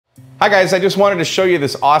Hi guys, I just wanted to show you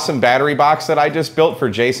this awesome battery box that I just built for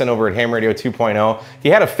Jason over at Ham Radio 2.0. He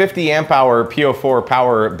had a 50 amp hour PO4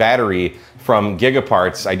 power battery from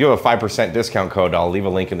Gigaparts. I do have a 5% discount code. I'll leave a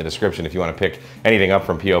link in the description if you want to pick anything up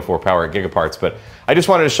from PO4 power at Gigaparts. But I just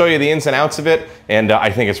wanted to show you the ins and outs of it, and I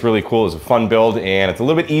think it's really cool. It's a fun build, and it's a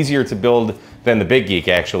little bit easier to build than the Big Geek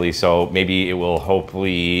actually, so maybe it will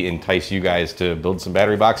hopefully entice you guys to build some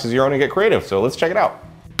battery boxes of your own and get creative. So let's check it out.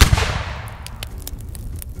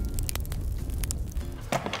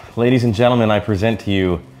 Ladies and gentlemen, I present to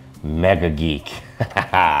you Mega Geek.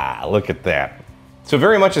 Look at that. So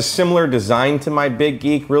very much a similar design to my Big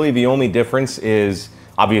Geek. Really the only difference is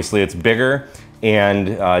obviously it's bigger,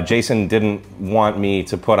 and Jason didn't want me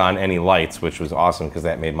to put on any lights, which was awesome because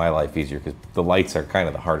that made my life easier because the lights are kind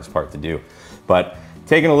of the hardest part to do. But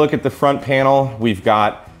taking a look at the front panel, we've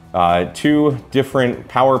got two different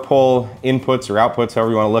power pole inputs or outputs,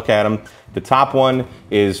 however you want to look at them. The top one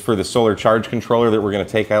is for the solar charge controller that we're going to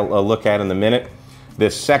take a look at in a minute.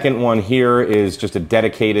 This second one here is just a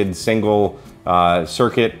dedicated single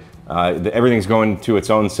circuit. Everything's going to its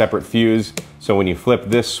own separate fuse. So when you flip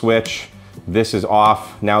this switch, this is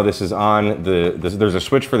off. Now this is on. There's a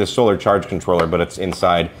switch for the solar charge controller, but it's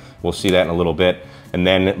inside. We'll see that in a little bit. And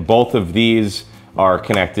then both of these are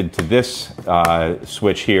connected to this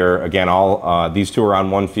switch here. Again, these two are on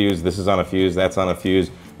one fuse. This is on a fuse, that's on a fuse.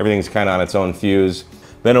 Everything's kind of on its own fuse.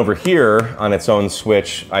 Then over here on its own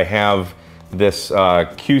switch, I have this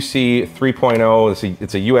QC 3.0.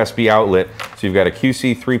 It's a USB outlet. So you've got a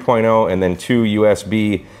QC 3.0 and then two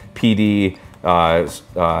USB PD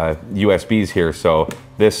USBs here. So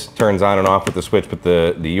this turns on and off with the switch, but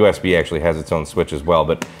the USB actually has its own switch as well.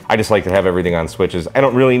 But I just like to have everything on switches. I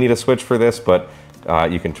don't really need a switch for this, but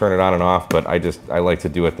you can turn it on and off, but I like to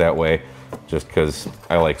do it that way just because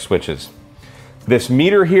I like switches. This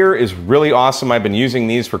meter here is really awesome. I've been using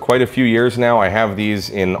these for quite a few years now. I have these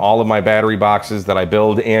in all of my battery boxes that I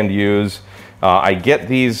build and use. I get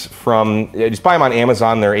these from, just buy them on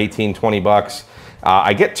Amazon, they're 18, 20 bucks.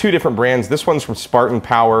 I get two different brands. This one's from Spartan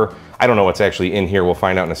Power. I don't know what's actually in here, we'll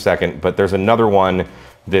find out in a second, but there's another one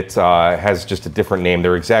that has just a different name.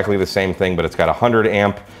 They're exactly the same thing, but it's got a 100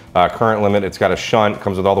 amp current limit. It's got a shunt,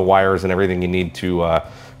 comes with all the wires and everything you need to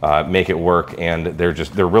make it work, and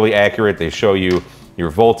they're really accurate. They show you your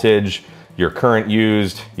voltage, your current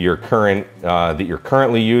used, your current that you're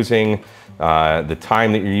currently using, the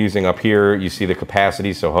time that you're using up here. You see the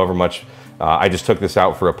capacity, so however much. I just took this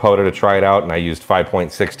out for a POTA to try it out, and I used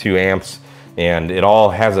 5.62 amps, and it all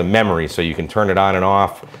has a memory, so you can turn it on and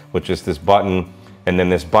off with just this button. And then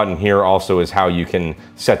this button here also is how you can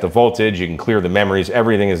set the voltage, you can clear the memories.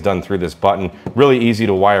 Everything is done through this button. Really easy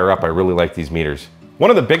to wire up. I really like these meters.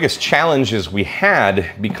 One of the biggest challenges we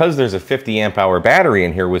had, because there's a 50 amp hour battery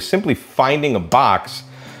in here, was simply finding a box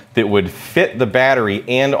that would fit the battery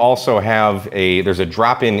and also have there's a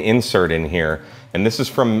drop-in insert in here. And this is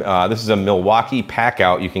from, this is a Milwaukee pack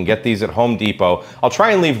out. You can get these at Home Depot. I'll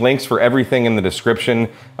try and leave links for everything in the description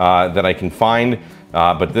that I can find.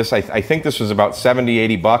 But this, I think this was about 70,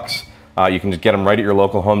 80 bucks. You can just get them right at your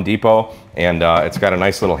local Home Depot, and it's got a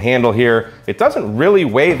nice little handle here. It doesn't really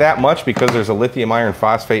weigh that much because there's a lithium iron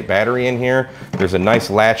phosphate battery in here. There's a nice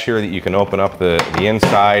latch here that you can open up the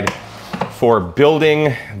inside. For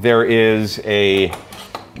building, there's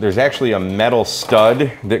actually a metal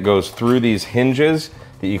stud that goes through these hinges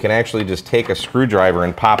that you can actually just take a screwdriver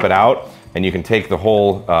and pop it out, and you can take the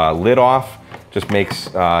whole lid off. Just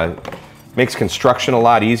makes construction a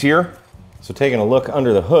lot easier. So taking a look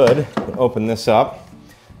under the hood, open this up,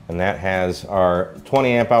 and that has our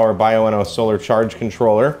 20 amp hour Bioenno solar charge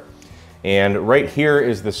controller. And right here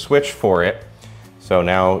is the switch for it. So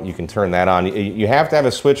now you can turn that on. You have to have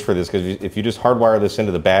a switch for this because if you just hardwire this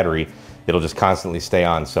into the battery, it'll just constantly stay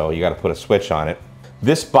on. So you got to put a switch on it.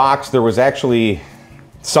 This box, there was actually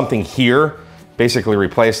something here, basically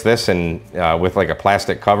replaced this, and with like a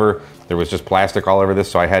plastic cover. There was just plastic all over this,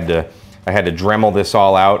 so I had to Dremel this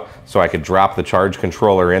all out so I could drop the charge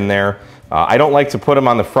controller in there. I don't like to put them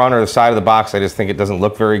on the front or the side of the box. I just think it doesn't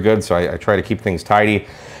look very good, so I try to keep things tidy.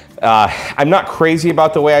 I'm not crazy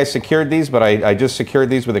about the way I secured these, but I just secured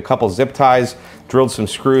these with a couple zip ties, drilled some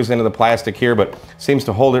screws into the plastic here, but seems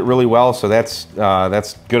to hold it really well, so that's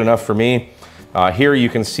good enough for me. Here you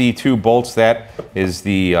can see two bolts. That is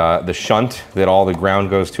the shunt that all the ground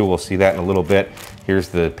goes to. We'll see that in a little bit. Here's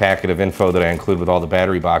the packet of info that I include with all the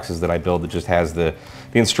battery boxes that I build that just has the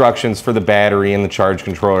instructions for the battery and the charge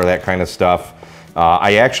controller, that kind of stuff.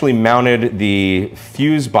 I actually mounted the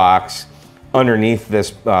fuse box underneath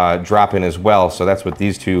this drop-in as well, so that's what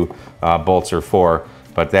these two bolts are for.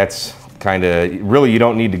 But that's kind of, really you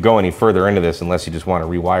don't need to go any further into this unless you just want to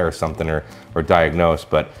rewire something or diagnose.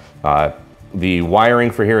 But the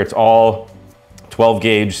wiring for here, it's all 12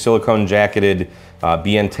 gauge silicone jacketed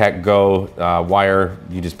BN Tech Go wire.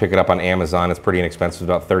 You just pick it up on Amazon. It's pretty inexpensive,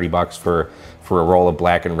 about 30 bucks for a roll of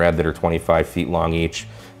black and red that are 25 feet long each.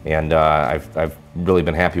 And I've really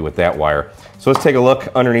been happy with that wire. So let's take a look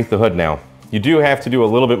underneath the hood now. You do have to do a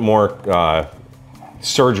little bit more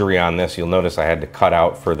surgery on this. You'll notice I had to cut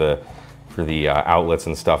out for the outlets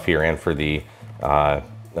and stuff here, and for the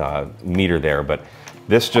meter there. But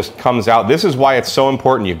this just comes out. This is why it's so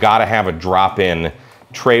important. You got to have a drop-in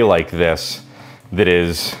tray like this that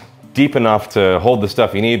is deep enough to hold the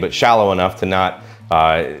stuff you need, but shallow enough to not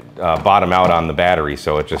bottom out on the battery.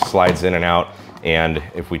 So it just slides in and out. And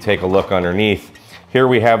if we take a look underneath, here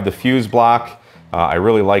we have the fuse block. I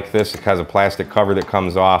really like this. It has a plastic cover that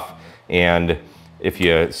comes off. And if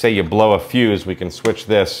you say you blow a fuse, we can switch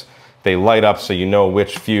this. They light up so you know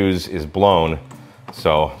which fuse is blown.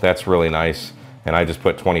 So that's really nice. And I just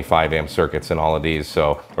put 25 amp circuits in all of these,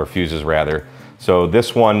 so, or fuses rather. So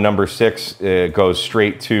this one, number 6, goes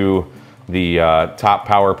straight to the top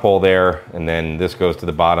power pole there, and then this goes to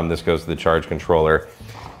the bottom, this goes to the charge controller.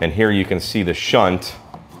 And here you can see the shunt.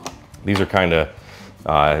 These are kind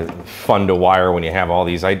of fun to wire when you have all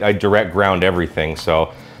these. I direct ground everything,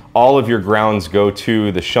 so all of your grounds go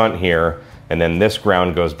to the shunt here, and then this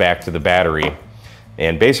ground goes back to the battery.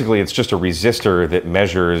 And basically it's just a resistor that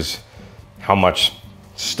measures how much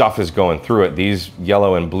stuff is going through it. These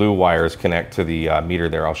yellow and blue wires connect to the meter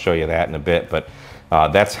there. I'll show you that in a bit, but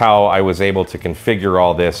that's how I was able to configure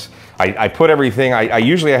all this. I put everything, I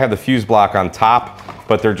usually have the fuse block on top,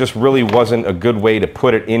 but there just really wasn't a good way to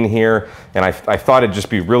put it in here. And I thought it'd just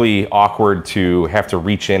be really awkward to have to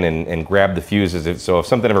reach in and grab the fuses. So if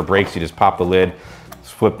something ever breaks, you just pop the lid,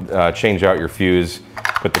 flip, change out your fuse,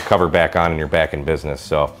 put the cover back on, and you're back in business.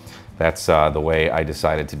 So that's the way I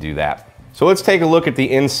decided to do that. So let's take a look at the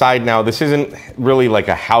inside now. This isn't really like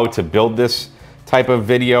a how to build this type of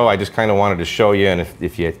video. I just kind of wanted to show you, and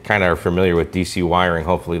if you kind of are familiar with DC wiring,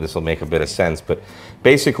 hopefully this will make a bit of sense. But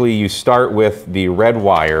basically you start with the red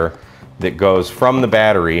wire that goes from the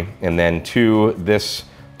battery and then to this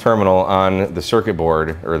terminal on the circuit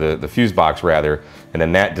board, or the fuse box rather, and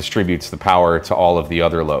then that distributes the power to all of the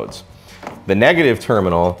other loads. The negative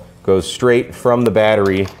terminal goes straight from the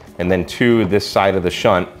battery and then to this side of the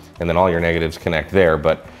shunt, and then all your negatives connect there.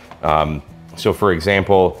 But so for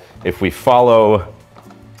example, if we follow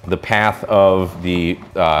the path of the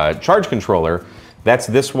charge controller, that's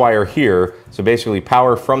this wire here. So basically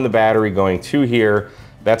power from the battery going to here,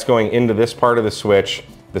 that's going into this part of the switch.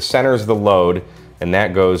 The center is the load, and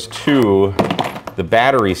that goes to the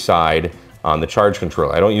battery side on the charge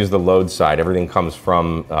controller. I don't use the load side. Everything comes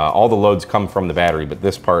from, all the loads come from the battery, but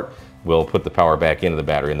this part will put the power back into the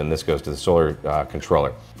battery, and then this goes to the solar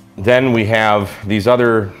controller. Then we have these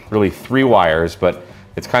other really 3 wires, but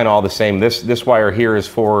it's kind of all the same. This wire here is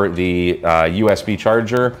for the USB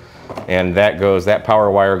charger, and that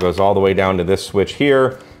power wire goes all the way down to this switch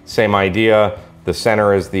here. Same idea. The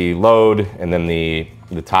center is the load, and then the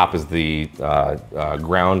top is the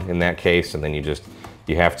ground in that case, and then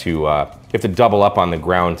you have to double up on the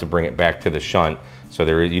ground to bring it back to the shunt. So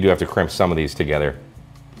you do have to crimp some of these together.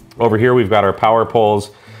 Over here we've got our power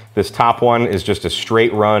poles. This top one is just a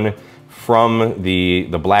straight run from the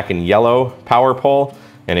black and yellow power pole,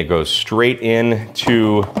 and it goes straight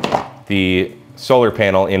into the solar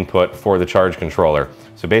panel input for the charge controller.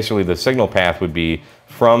 So basically the signal path would be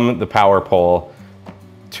from the power pole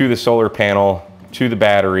to the solar panel, to the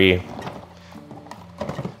battery,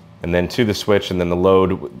 and then to the switch, and then the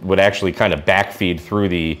load would actually kind of backfeed through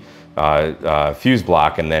the fuse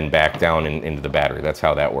block and then back down into the battery. That's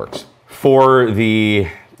how that works. For the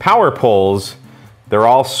power poles, they're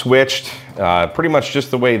all switched pretty much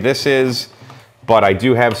just the way this is, but I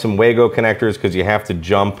do have some Wago connectors because you have to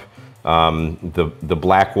jump the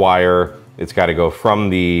black wire. It's got to go from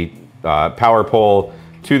the power pole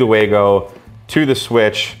to the Wago to the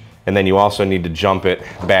switch, and then you also need to jump it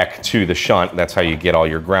back to the shunt. That's how you get all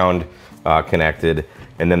your ground connected.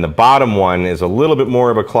 And then the bottom one is a little bit more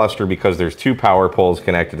of a cluster because there's 2 power poles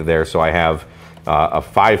connected to there. So I have a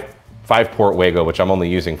 5-port Wago, which I'm only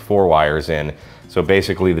using 4 wires in. So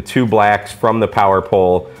basically the 2 blacks from the power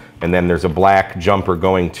pole, and then there's a black jumper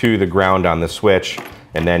going to the ground on the switch,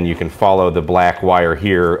 and then you can follow the black wire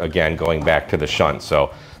here, again, going back to the shunt.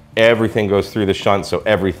 So everything goes through the shunt, so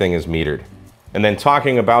everything is metered. And then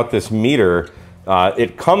talking about this meter,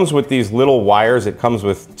 it comes with these little wires. It comes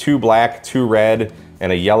with 2 black, 2 red,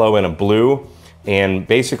 and a yellow and a blue. And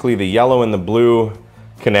basically the yellow and the blue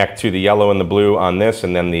connect to the yellow and the blue on this,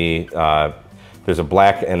 and then there's a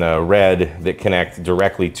black and a red that connect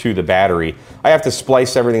directly to the battery. I have to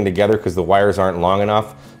splice everything together because the wires aren't long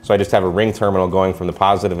enough, so I just have a ring terminal going from the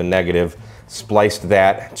positive and negative, spliced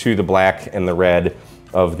that to the black and the red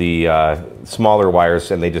of the smaller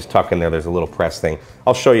wires, and they just tuck in there. There's a little press thing.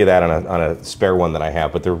 I'll show you that on a spare one that I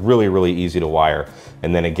have, but they're really, really easy to wire.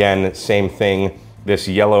 And then again, same thing, this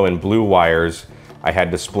yellow and blue wires, I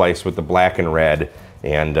had to splice with the black and red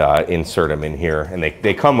and insert them in here. And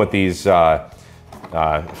they come with these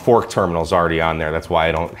fork terminals already on there. That's why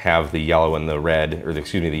I don't have the yellow and the red, or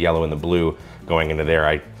excuse me, the yellow and the blue going into there.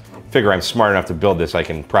 I figure I'm smart enough to build this. I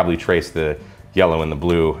can probably trace the yellow and the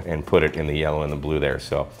blue and put it in the yellow and the blue there.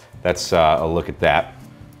 So that's a look at that.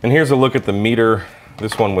 And here's a look at the meter.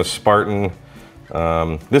 This one was Spartan.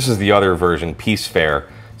 This is the other version, Peace Fair.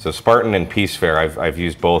 So Spartan and Peace Fair, I've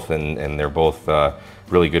used both, and they're both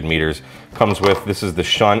really good meters. Comes with, this is the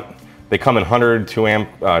shunt. They come in 100, 2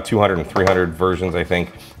 amp, 200 and 300 versions, I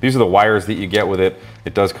think. These are the wires that you get with it.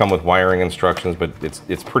 It does come with wiring instructions, but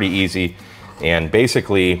it's pretty easy. And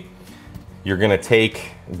basically, you're gonna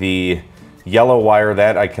take the yellow wire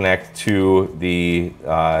that I connect to the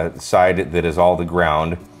side that is all the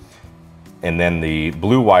ground, and then the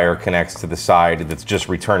blue wire connects to the side that's just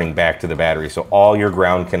returning back to the battery. So all your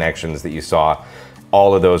ground connections that you saw,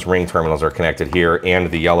 all of those ring terminals are connected here, and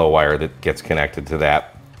the yellow wire that gets connected to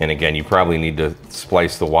that. And again, you probably need to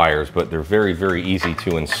splice the wires, but they're very, very easy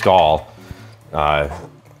to install.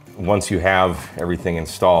 Once you have everything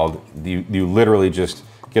installed, you literally just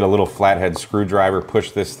get a little flathead screwdriver, push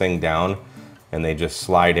this thing down, and they just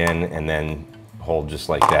slide in and then hold just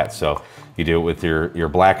like that. So you do it with your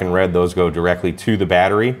black and red, those go directly to the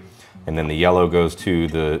battery, and then the yellow goes to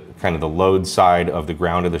the kind of the load side of the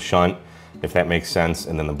ground of the shunt, if that makes sense,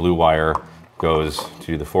 and then the blue wire goes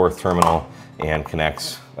to the fourth terminal and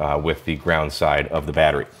connects with the ground side of the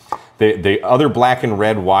battery. The other black and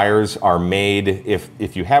red wires are made,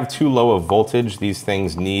 if you have too low of voltage, these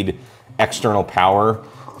things need external power.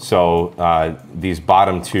 So these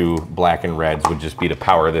bottom two black and reds would just be to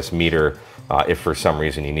power this meter if for some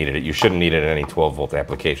reason you needed it. You shouldn't need it in any 12 volt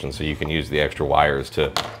application, so you can use the extra wires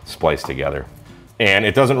to splice together. And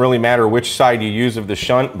it doesn't really matter which side you use of the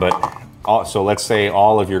shunt, but so let's say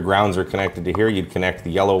all of your grounds are connected to here, you'd connect the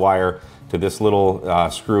yellow wire to this little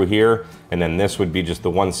screw here, and then this would be just the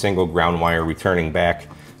one single ground wire returning back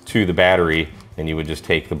to the battery, and you would just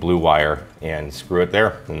take the blue wire and screw it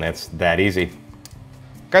there, and that's that easy.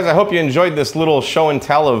 Guys, I hope you enjoyed this little show and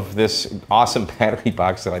tell of this awesome battery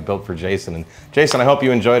box that I built for Jason. And Jason, I hope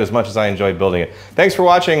you enjoyed as much as I enjoyed building it. Thanks for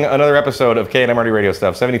watching another episode of K&M Radio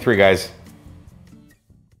Stuff 73, guys.